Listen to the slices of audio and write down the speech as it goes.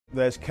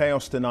There's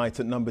chaos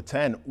tonight at number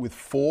 10, with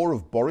 4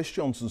 of Boris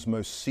Johnson's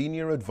most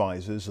senior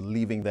advisers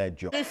leaving their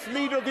jobs. This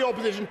leader of the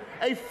opposition,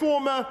 a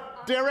former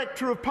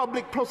director of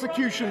public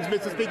prosecutions,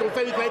 Mr. Speaker,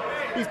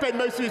 he spent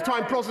most of his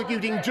time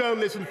prosecuting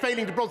journalists and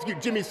failing to prosecute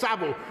Jimmy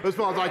Savile, as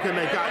far as I can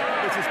make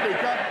out, Mr.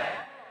 Speaker.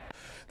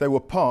 They were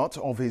part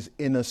of his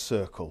inner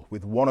circle,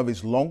 with one of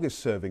his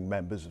longest-serving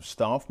members of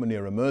staff,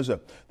 Munira Mirza,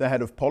 the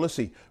head of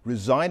policy,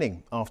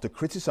 resigning after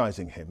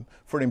criticising him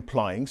for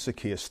implying Sir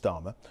Keir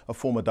Starmer, a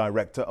former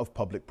director of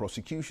public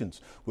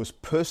prosecutions, was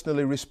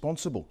personally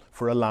responsible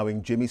for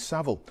allowing Jimmy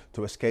Savile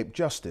to escape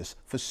justice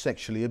for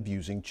sexually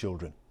abusing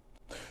children.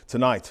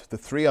 Tonight, the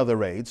 3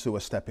 other aides who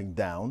are stepping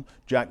down,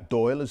 Jack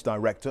Doyle as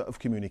Director of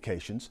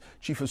Communications,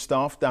 Chief of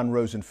Staff Dan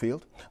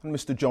Rosenfield and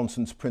Mr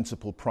Johnson's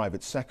Principal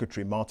Private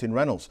Secretary Martin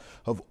Reynolds,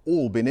 have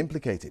all been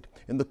implicated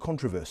in the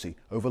controversy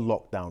over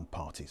lockdown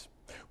parties.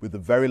 With the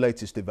very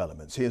latest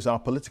developments, here's our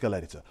political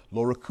editor,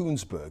 Laura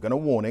Koonsberg, and a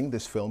warning: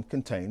 this film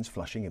contains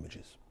flashing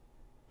images.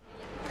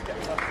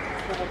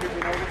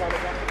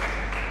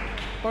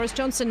 Boris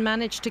Johnson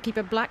managed to keep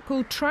a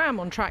Blackpool tram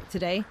on track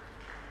today.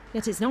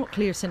 Yet it's not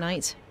clear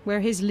tonight where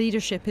his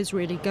leadership is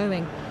really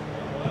going.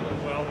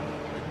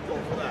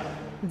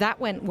 That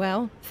went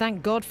well,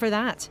 thank God for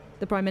that,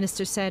 the Prime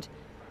Minister said.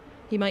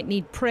 He might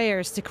need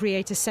prayers to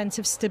create a sense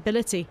of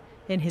stability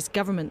in his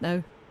government,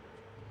 though.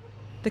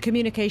 The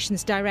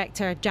Communications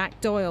Director, Jack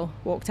Doyle,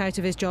 walked out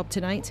of his job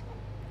tonight.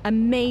 A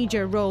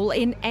major role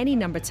in any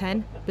number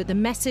 10, but the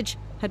message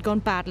had gone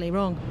badly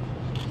wrong.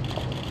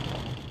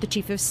 The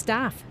Chief of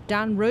Staff,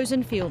 Dan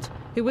Rosenfield,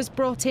 who was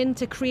brought in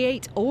to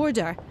create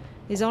order,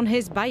 is on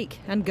his bike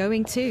and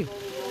going too.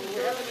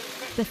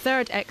 The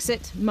third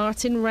exit,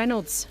 Martin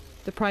Reynolds,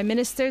 the Prime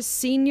Minister's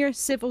senior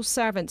civil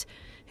servant,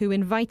 who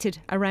invited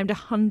around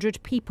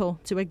 100 people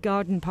to a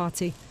garden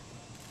party.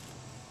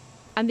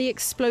 And the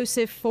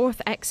explosive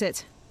fourth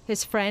exit,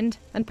 his friend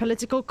and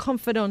political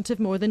confidant of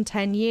more than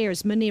 10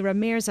 years, Munira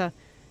Mirza,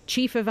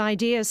 chief of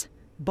ideas,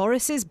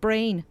 Boris's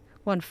brain,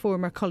 one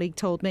former colleague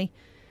told me.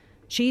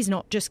 She's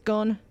not just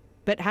gone,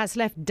 but has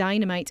left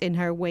dynamite in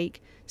her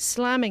wake,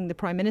 slamming the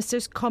Prime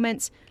Minister's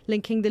comments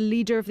linking the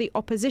leader of the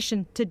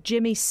opposition to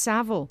Jimmy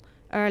Savile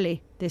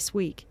early this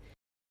week.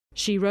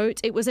 She wrote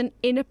it was an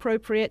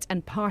inappropriate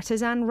and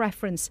partisan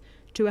reference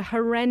to a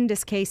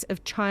horrendous case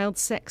of child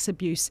sex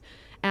abuse,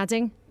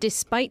 adding,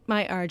 "Despite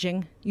my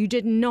urging, you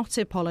did not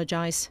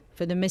apologise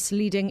for the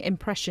misleading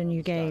impression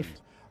you gave."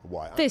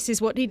 This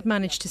is what he'd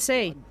managed to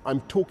say.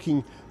 I'm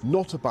talking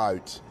not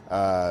about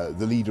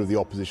the leader of the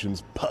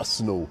opposition's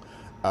personal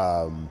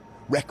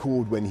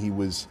record when he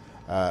was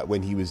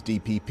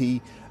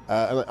DPP,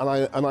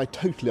 and I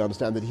totally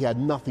understand that he had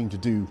nothing to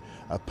do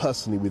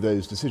personally with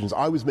those decisions.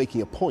 I was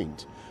making a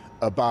point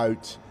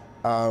about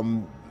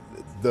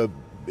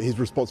his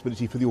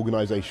responsibility for the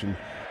organisation.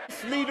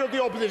 Leader of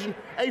the opposition,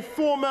 a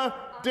former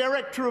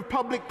director of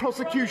public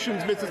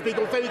prosecutions, Mr.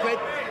 Speaker,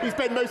 he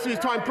spent most of his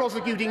time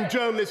prosecuting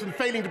journalists and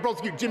failing to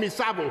prosecute Jimmy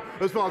Savile,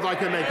 as far as I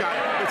can make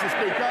out, Mr.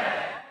 Speaker.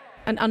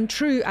 An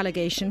untrue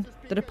allegation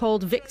that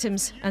appalled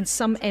victims and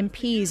some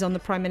MPs on the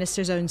Prime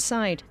Minister's own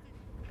side.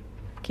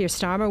 Keir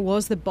Starmer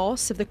was the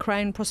boss of the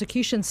Crown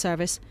Prosecution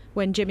Service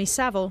when Jimmy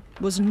Savile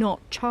was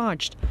not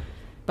charged.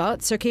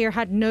 But Sir Keir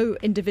had no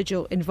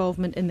individual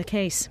involvement in the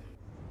case.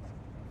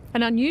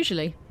 And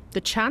unusually,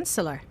 the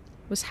Chancellor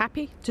was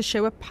happy to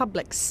show a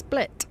public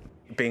split.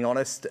 Being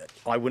honest,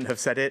 I wouldn't have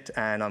said it,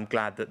 and I'm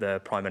glad that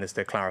the Prime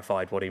Minister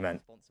clarified what he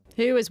meant.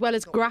 Who, as well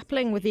as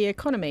grappling with the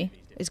economy,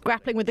 is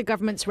grappling with the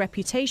government's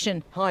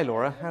reputation. Hi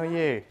Laura, how are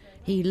you?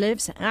 He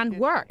lives and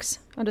works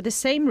under the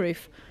same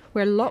roof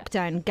where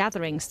lockdown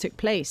gatherings took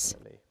place.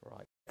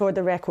 For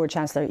the record,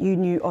 Chancellor, you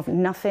knew of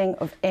nothing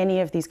of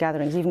any of these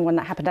gatherings, even one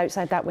that happened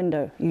outside that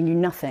window. You knew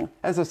nothing.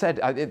 As I said,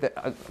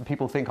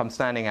 people think I'm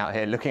standing out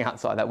here looking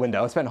outside that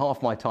window. I spent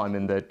half my time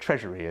in the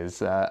Treasury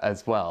as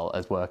well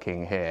as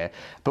working here.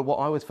 But what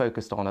I was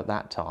focused on at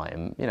that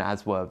time,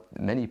 as were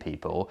many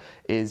people,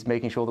 is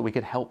making sure that we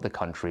could help the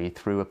country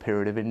through a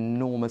period of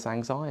enormous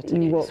anxiety.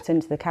 You walked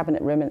into the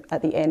Cabinet room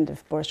at the end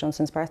of Boris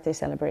Johnson's birthday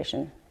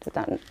celebration. Did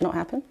that not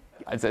happen?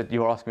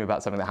 You were asking me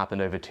about something that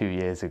happened over 2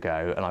 years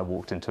ago, and I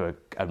walked into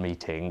a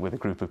meeting with a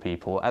group of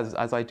people,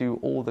 as I do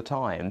all the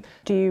time.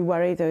 Do you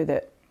worry, though,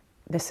 that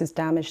this has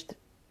damaged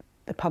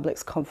the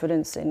public's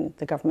confidence in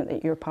the government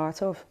that you're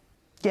part of?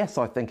 Yes,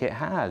 I think it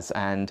has,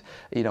 and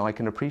I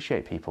can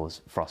appreciate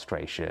people's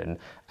frustration,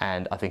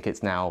 and I think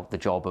it's now the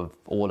job of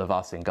all of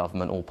us in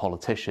government, all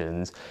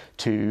politicians,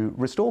 to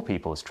restore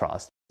people's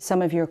trust.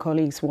 Some of your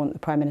colleagues want the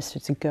Prime Minister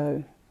to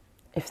go.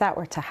 If that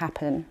were to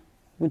happen,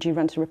 would you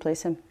run to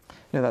replace him?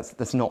 No,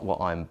 that's not what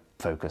I'm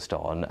focused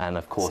on, and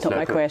of course... It's not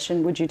my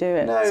question. Would you do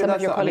it? No, some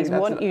of your colleagues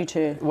want you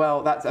to.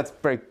 Well, that's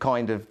very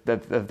kind of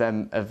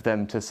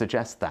them to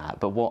suggest that.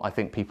 But what I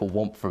think people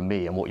want from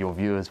me, and what your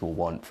viewers will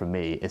want from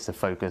me, is to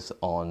focus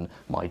on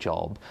my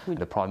job.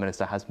 The Prime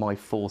Minister has my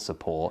full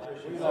support.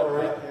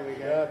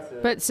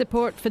 But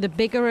support for the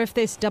bigger of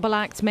this double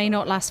act may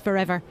not last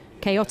forever.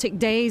 Chaotic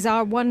days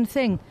are one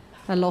thing,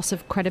 a loss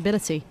of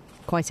credibility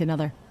quite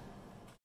another.